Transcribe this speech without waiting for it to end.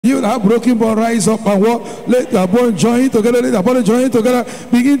You that have broken bone, rise up and walk. Let your bone join together. Let your body join together.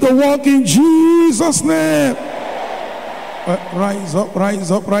 Begin to walk in Jesus' name. Rise up, rise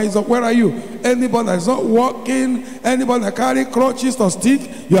up, rise up. Where are you? Anybody that's not walking, anybody that carry crutches or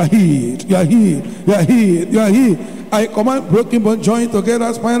stick, you are healed. You are healed. You are healed. You are healed. I command broken bone join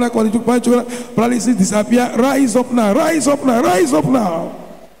together. Spinal cord together. Paralysis disappear. Rise up now. Rise up now. Rise up now.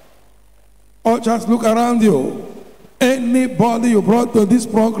 Or just look around you. Anybody you brought to this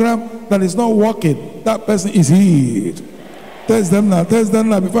program that is not working, that person is healed. Test them now. Test them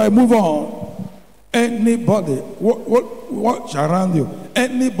now before I move on. Anybody, watch around you.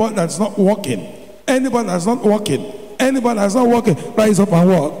 Anybody that's not working, anybody that's not working, anybody that's not working, rise up and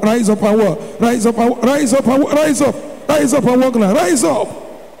walk. Rise up and walk. Rise up and walk. Rise up and walk. Rise up. Rise up and walk now. Rise up.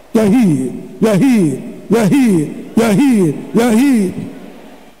 You're healed. You're healed. You're healed. You're healed. You're healed.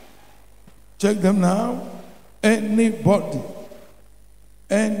 Check them now. Anybody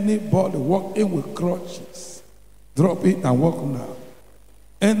walking with crutches, drop it and walk now.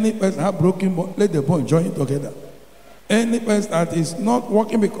 Any person have broken bone, let the bone join together. Any person that is not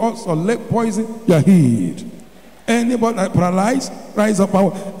walking because of leg poison, you are healed. Anybody that paralyzed, rise up and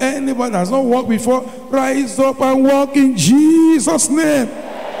walk. Anybody that has not walked before, rise up and walk in Jesus' name.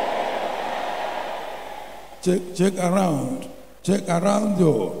 Check around. Check around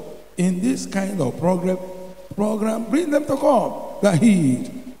you. In this kind of program, bring them to come. They are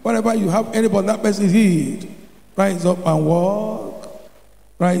healed. Whatever you have, anybody, that person is healed. Rise up and walk.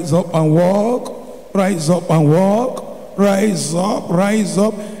 Rise up and walk. Rise up and walk. Rise up. Rise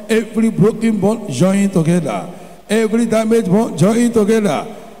up. Every broken bone join together. Every damaged bone join together.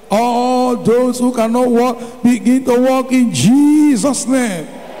 All those who cannot walk, begin to walk in Jesus' name.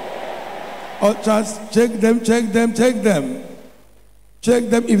 Or just check them, check them, check them. Check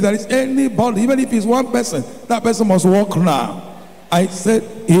them. If there is anybody, even if it's one person, that person must walk now. I said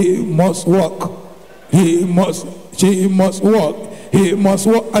he must walk. He must, she must walk. He must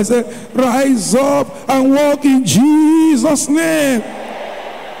walk. I said, rise up and walk in Jesus' name.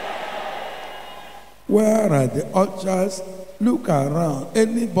 Where are the ushers? Look around.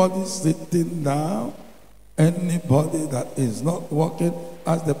 Anybody sitting down? Anybody that is not walking,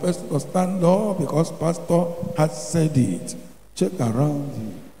 ask the person to stand up because pastor has said it. Check around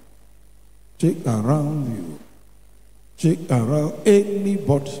you. Check around you. Check around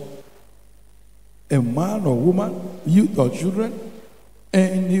anybody. A man or woman, youth or children,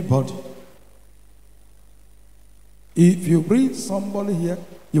 anybody. If you bring somebody here,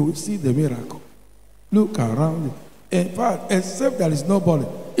 you will see the miracle. Look around you. In fact, except there is nobody.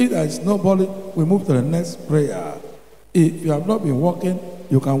 If there is nobody, we move to the next prayer. If you have not been walking,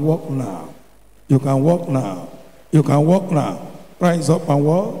 you can walk now. You can walk now. You can walk now. Rise up and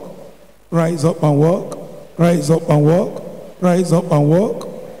walk. Rise up and walk. Rise up and walk. Rise up and walk.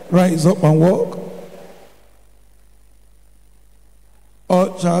 Rise up and walk. Or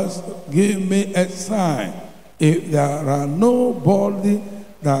just give me a sign. If there are nobody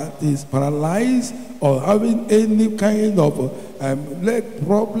that is paralyzed or having any kind of leg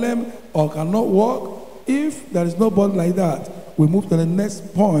problem or cannot walk, if there is nobody like that, we move to the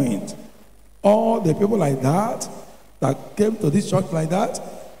next point. All the people like that came to this church like that,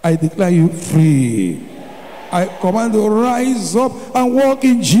 I declare you free. I command you to rise up and walk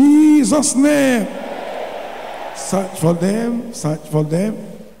in Jesus' name. Search for them,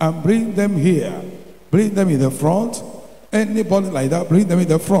 and bring them here. Bring them in the front. Anybody like that, bring them in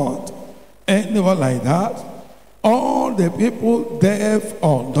the front. Anyone like that, all the people deaf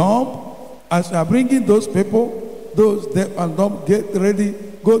or dumb, as you are bringing those people, those deaf and dumb, get ready.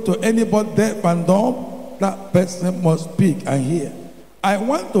 Go to anybody deaf and dumb. That person must speak and hear. I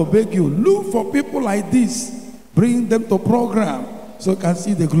want to beg you, look for people like this. Bring them to program so you can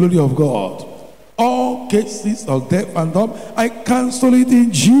see the glory of God. All cases of deaf and dumb, I cancel it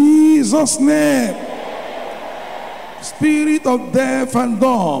in Jesus' name. Spirit of deaf and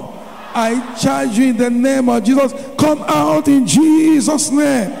dumb, I charge you in the name of Jesus. Come out in Jesus'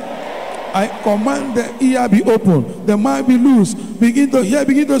 name. I command the ear be open, the mind be loose. Begin to hear,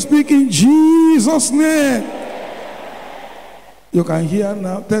 begin to speak in Jesus' name. You can hear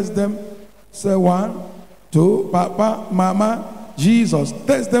now. Test them. Say 1, 2, Papa, Mama, Jesus.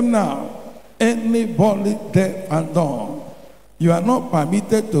 Test them now. Anybody deaf and dumb, you are not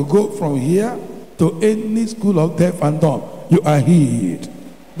permitted to go from here to any school of deaf and dumb. You are healed.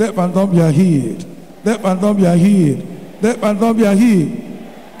 Deaf and dumb, you are healed. Deaf and dumb, you are healed. Deaf and dumb, you are healed.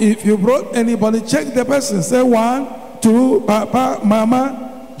 If you brought anybody, check the person. Say 1, 2, Papa,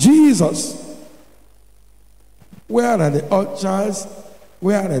 Mama, Jesus. Where are the ushers?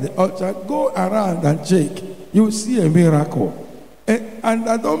 Where are the ushers? Go around and check. You will see a miracle. And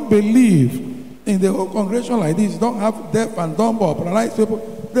I don't believe in the whole congregation like this. You don't have deaf and dumb or paralyzed people.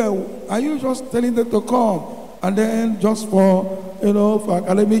 Are you just telling them to come and then just for, for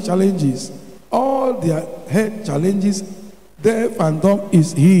academic challenges? All their head challenges, deaf and dumb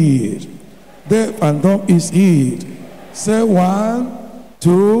is healed. Deaf and dumb is healed. Say 1,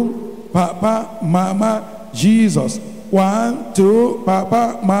 2, Papa, Mama, Jesus. 1, 2,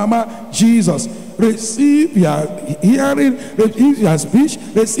 Papa, Mama, Jesus. Receive your hearing, receive your speech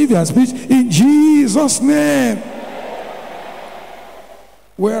in Jesus' name.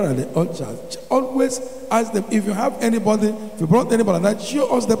 Where are the altars? Always ask them, if you have anybody, if you brought anybody, that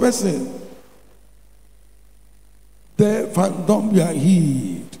show us the person. Deaf and dumb you are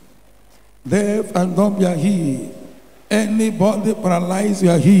healed. Deaf and dumb you are healed. Anybody paralyzed you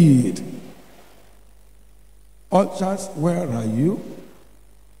are healed. Altars, where are you?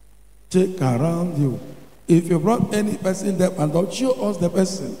 Check around you. If you brought any person deaf and dumb, show us the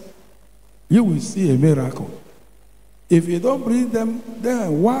person. You will see a miracle. If you don't bring them,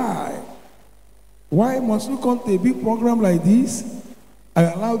 then why? Why must you come to a big program like this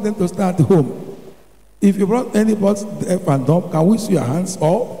and allow them to stay at home? If you brought anybody deaf and dumb, can we see your hands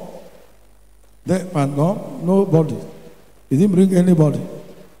up? Deaf and dumb, nobody. You didn't bring anybody.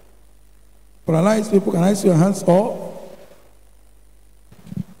 Paralyzed people, can I see your hands up?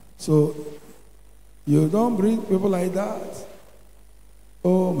 So, you don't bring people like that.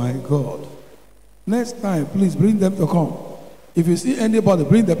 Oh my God. Next time, please bring them to come. If you see anybody,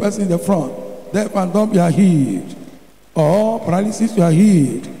 bring the person in the front. Deaf and dumb, you are healed. Or paralysis, you are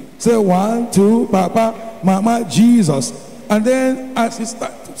healed. Say 1, 2, Papa, Mama, Jesus. And then as you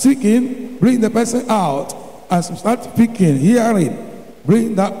start speaking, bring the person out. As you start speaking, hearing,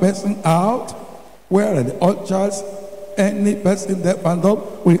 bring that person out. Where are the altars? Any person deaf and dumb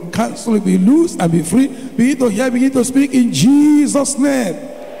will cancel, be loose and be free. Begin to hear, begin to speak in Jesus' name.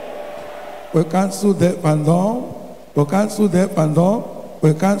 We cancel deaf and dumb. We cancel deaf and dumb.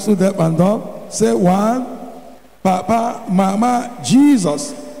 We cancel deaf and dumb. Say 1, Papa, Mama,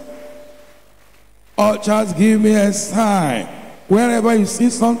 Jesus. Altars, give me a sign. Wherever you see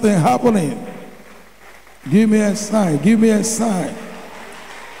something happening, give me a sign. Give me a sign.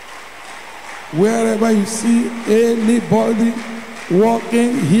 Wherever you see anybody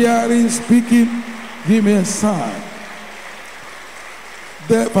walking, hearing, speaking, give me a sign.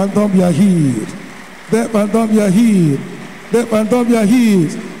 Deaf and dumb, you are healed. Deaf and dumb, you are healed. Deaf and dumb, you are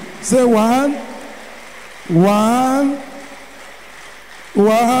healed. Say 1, 1,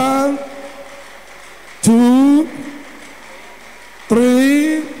 1, 2,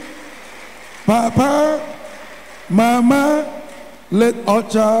 3. Papa, Mama, let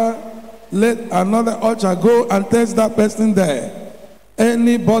another altar go and test that person there.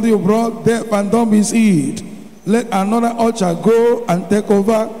 Anybody who brought deaf and dumb is healed. Let another altar go and take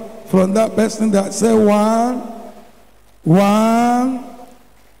over from that person that say 1, 1,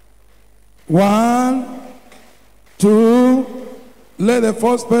 1, 2. Let the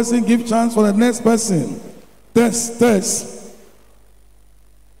first person give chance for the next person. Test.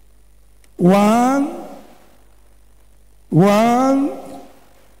 1, 1,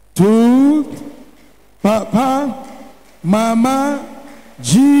 2, Papa, Mama,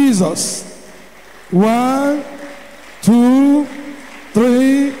 Jesus. 1, 2,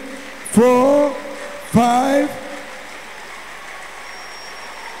 3, 4, 5.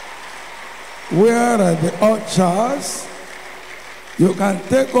 Where are the altars? You can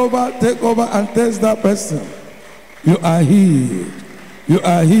take over and test that person. You are healed. You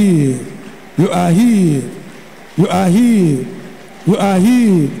are healed. You are healed. You are healed. You are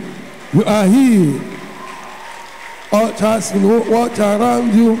healed. You are healed. Altars will watch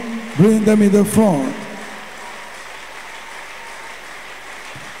around you. Bring them in the front.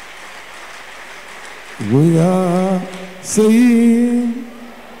 We are saying,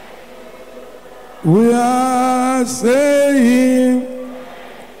 we are saying,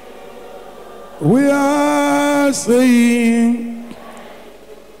 we are saying,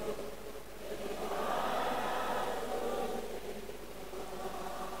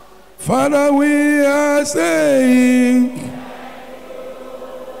 Father, we are saying,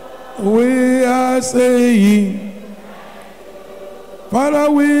 we are saying,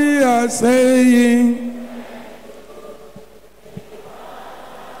 Father, we are saying,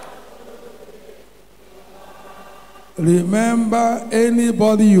 remember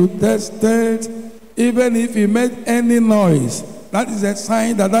anybody you tested, even if he made any noise, that is a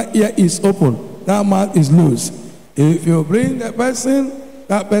sign that that ear is open, that mouth is loose. If you bring the person,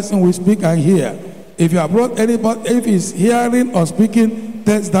 that person will speak and hear. If you have brought anybody, if he's hearing or speaking,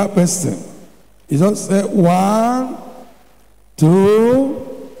 test that person. He just said 1,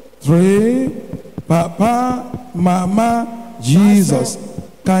 2, 3. Papa, Mama, Jesus.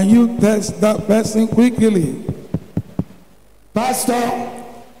 Can you test that person quickly? Pastor,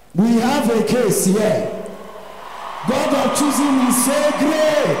 we have a case here. God of choosing is so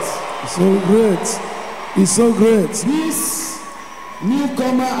great. So great. It's so great. This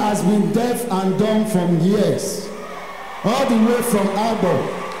newcomer has been deaf and dumb from years, all the way from Albo,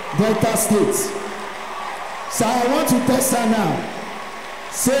 Delta State. So I want to test her now.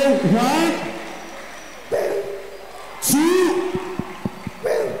 Say 1, 2,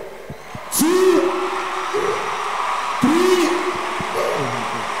 2, 3.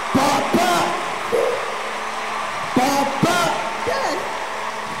 Papa, Papa,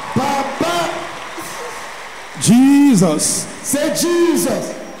 Papa. Jesus. Say Jesus.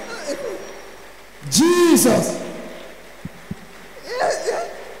 Jesus.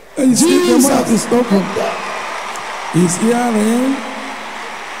 And you see the mouth is open. He's hearing.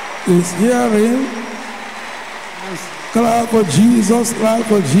 He's hearing. Clap for Jesus. Clap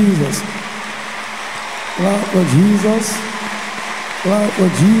for Jesus. Clap for Jesus. Clap for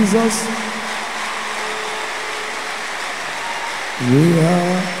Jesus. We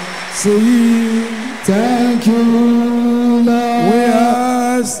are saying Thank you, Lord. we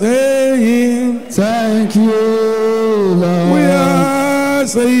are saying Thank you, Lord. we are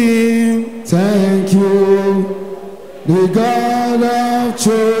saying Thank you, the God of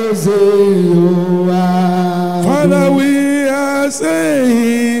chosen you are. Father, we are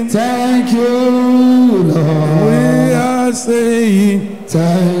saying Thank you, Lord. we are saying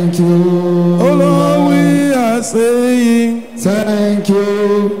Thank you, oh Lord, we are saying thank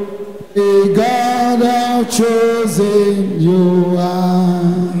you, the God of chosen you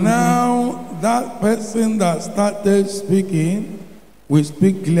are. now that person that started speaking will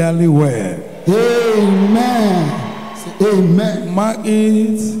speak clearly well. Amen. Amen. Mark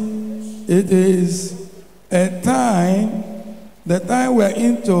it. It is a time, the time we're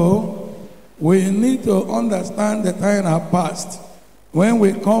into, we need to understand the time has passed. When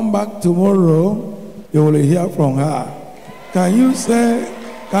we come back tomorrow, you will hear from her. Can you say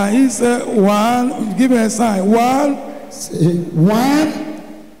 1? Give me a sign. 1. Say 1.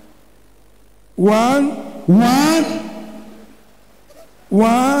 1. 1.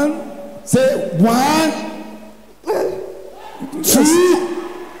 1. Say 1. 2.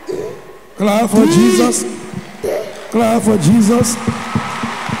 Clap for Jesus. Clap for Jesus.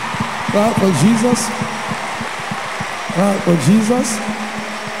 Clap for Jesus. Clap for Jesus.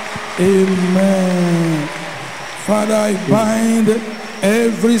 Amen. Father, I bind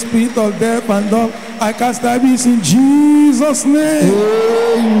every spirit of death and dumb. I cast this in Jesus' name.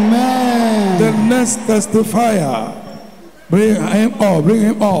 Amen. The next testifier. Bring him up. Bring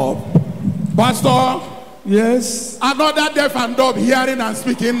him up. Pastor, Yes. another deaf and dumb hearing and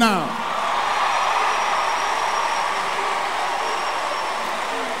speaking now.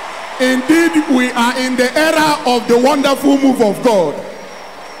 Indeed, we are in the era of the wonderful move of God.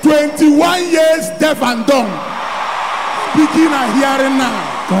 21 years deaf and dumb, speaking and hearing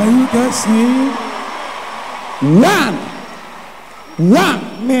now. Can you guys see? 1, 1,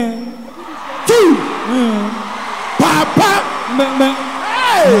 2, Papa.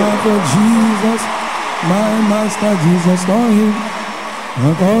 Hey! Clap for Jesus. My master Jesus. Call him.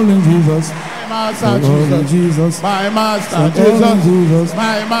 I call him Jesus. My master Jesus. My master Jesus. Jesus.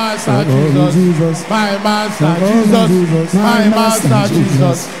 My master Jesus. Jesus. My master Jesus. My master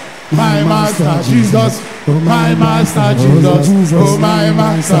Jesus. My master Jesus. My master Jesus. Oh my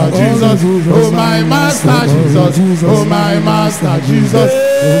master Jesus. Oh my master Jesus. Oh my master Jesus.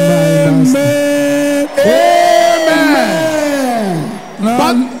 Amen. Amen.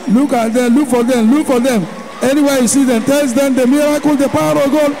 Now look at them. Look for them. Look for them. Anywhere you see them, tell them the miracle, the power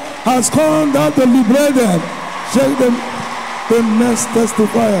of God has come down to liberate them. Check them. The next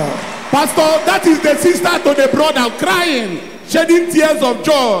testifier. Pastor, that is the sister to the brother crying, shedding tears of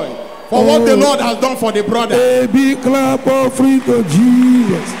joy for what the Lord has done for the brother. A big clap offering to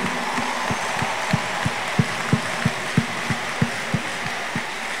Jesus.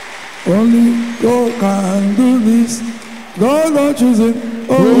 Only God can do this. God don't choose it.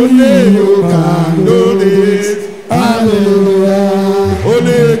 Only you can do this. Hallelujah.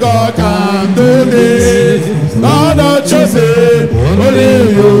 Only God can do this. God don't choose it.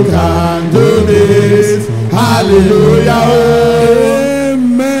 Only you can do this. Hallelujah.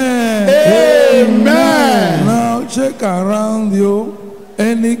 Amen. Amen. Now check around you.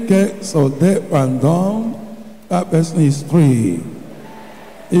 Any case of deaf and dumb, that person is free.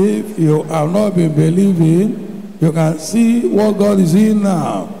 If you have not been believing, you can see what God is in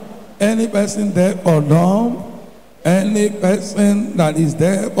now. Any person deaf or dumb, Any person that is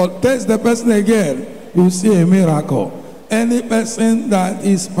there, or test the person again, you see a miracle. Any person that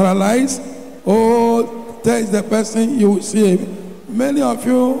is paralyzed, or test the person, you see. Many of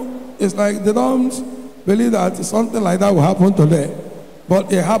you, it's like they don't believe that something like that will happen today,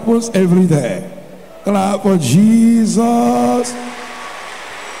 but it happens every day. Clap for Jesus.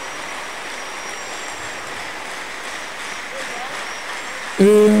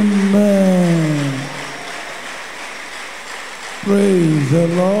 Amen. Praise the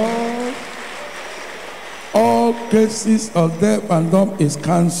Lord. All cases of deaf and dumb is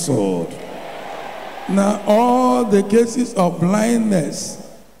cancelled. Now all the cases of blindness,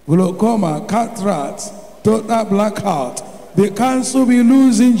 glaucoma, cataract, total blackout, they cancel, be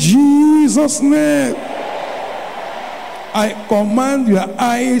loose in Jesus' name. I command your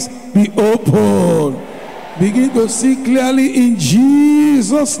eyes be open. Begin to see clearly in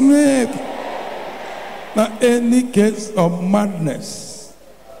Jesus' name. Now any case of madness,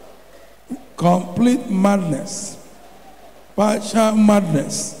 complete madness, partial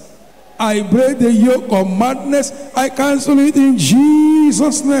madness, I break the yoke of madness. I cancel it in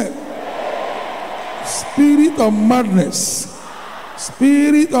Jesus' name. Spirit of madness,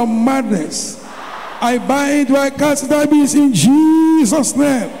 spirit of madness, I bind you, I cast that beast in Jesus'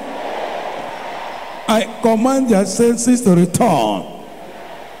 name. I command your senses to return.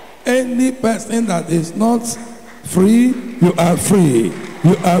 Any person that is not free, you are free.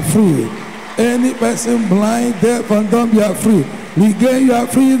 You are free. Any person blind, deaf, and dumb, you are free. Regain your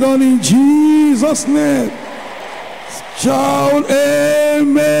freedom in Jesus' name. Shout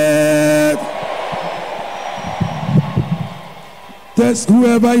amen. Test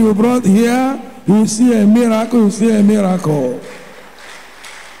whoever you brought here, you see a miracle, you see a miracle.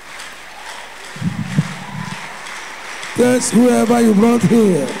 Test whoever you brought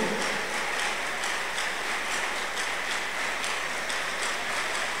here.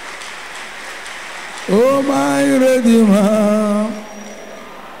 Oh my Redeemer.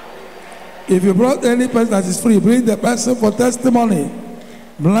 If you brought any person that is free, bring the person for testimony.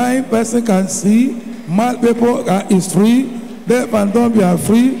 Blind person can see, mad people is free, deaf and dumb you are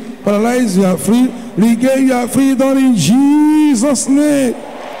free, paralyzed you are free, regain your freedom in Jesus' name.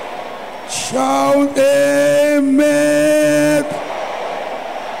 Shout amen.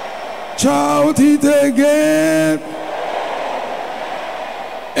 Shout it again.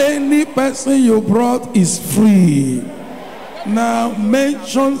 Any person you brought is free. Now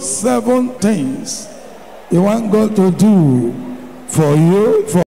mention 7 things you want God to do for you.